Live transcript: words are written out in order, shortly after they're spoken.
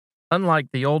Unlike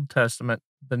the Old Testament,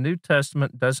 the New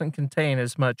Testament doesn't contain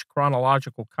as much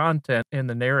chronological content in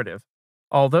the narrative.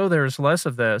 Although there is less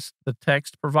of this, the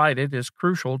text provided is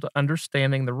crucial to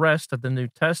understanding the rest of the New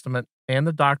Testament and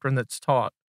the doctrine that's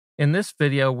taught. In this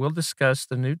video, we'll discuss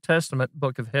the New Testament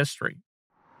book of history.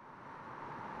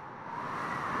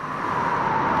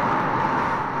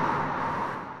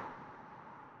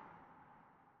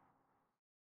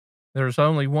 There's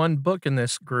only one book in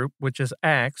this group, which is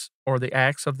Acts, or the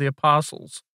Acts of the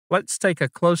Apostles. Let's take a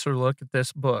closer look at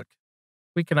this book.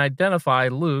 We can identify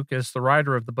Luke as the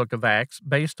writer of the book of Acts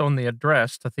based on the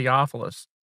address to Theophilus.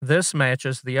 This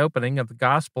matches the opening of the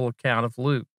Gospel account of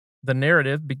Luke. The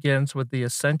narrative begins with the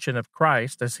ascension of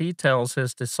Christ as he tells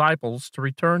his disciples to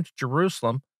return to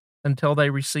Jerusalem until they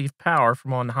receive power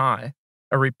from on high.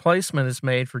 A replacement is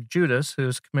made for Judas, who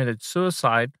has committed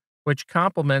suicide, which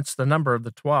complements the number of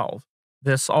the 12.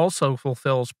 This also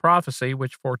fulfills prophecy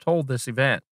which foretold this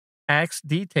event. Acts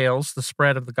details the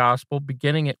spread of the gospel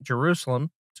beginning at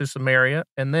Jerusalem to Samaria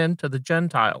and then to the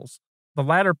Gentiles. The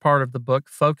latter part of the book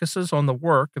focuses on the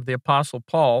work of the Apostle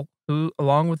Paul, who,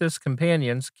 along with his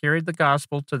companions, carried the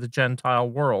gospel to the Gentile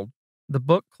world. The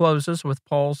book closes with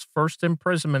Paul's first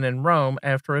imprisonment in Rome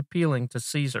after appealing to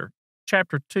Caesar.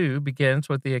 Chapter 2 begins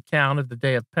with the account of the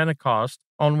day of Pentecost,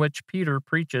 on which Peter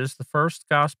preaches the first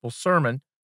gospel sermon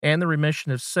and the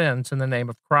remission of sins in the name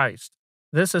of Christ.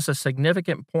 This is a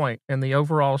significant point in the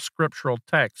overall scriptural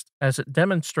text, as it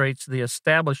demonstrates the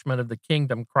establishment of the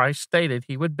kingdom Christ stated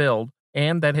he would build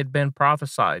and that had been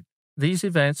prophesied. These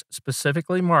events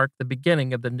specifically mark the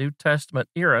beginning of the New Testament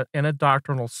era in a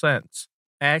doctrinal sense.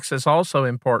 Acts is also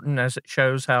important as it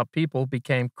shows how people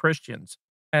became Christians.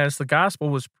 As the gospel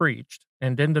was preached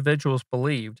and individuals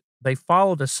believed, they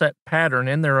followed a set pattern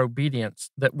in their obedience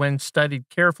that, when studied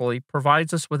carefully,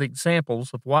 provides us with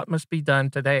examples of what must be done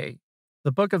today.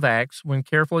 The book of Acts, when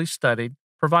carefully studied,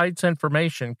 provides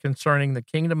information concerning the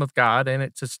kingdom of God and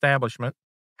its establishment,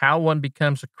 how one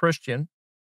becomes a Christian,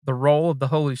 the role of the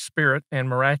Holy Spirit and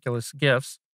miraculous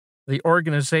gifts, the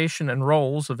organization and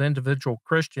roles of individual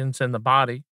Christians in the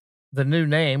body, the new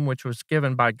name which was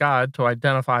given by God to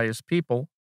identify his people,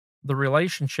 the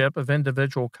relationship of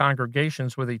individual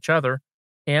congregations with each other,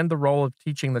 and the role of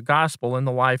teaching the gospel in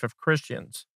the life of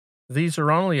Christians. These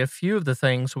are only a few of the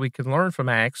things we can learn from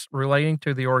Acts relating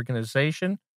to the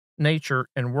organization, nature,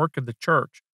 and work of the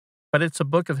church, but it's a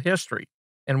book of history,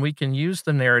 and we can use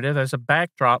the narrative as a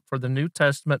backdrop for the New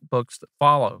Testament books that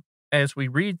follow. As we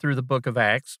read through the book of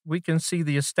Acts, we can see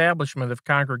the establishment of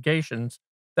congregations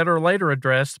that are later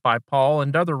addressed by Paul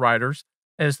and other writers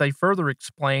as they further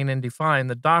explain and define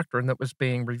the doctrine that was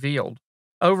being revealed.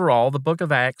 Overall, the book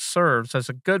of Acts serves as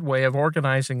a good way of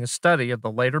organizing a study of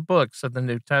the later books of the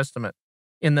New Testament.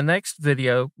 In the next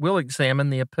video, we'll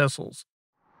examine the epistles.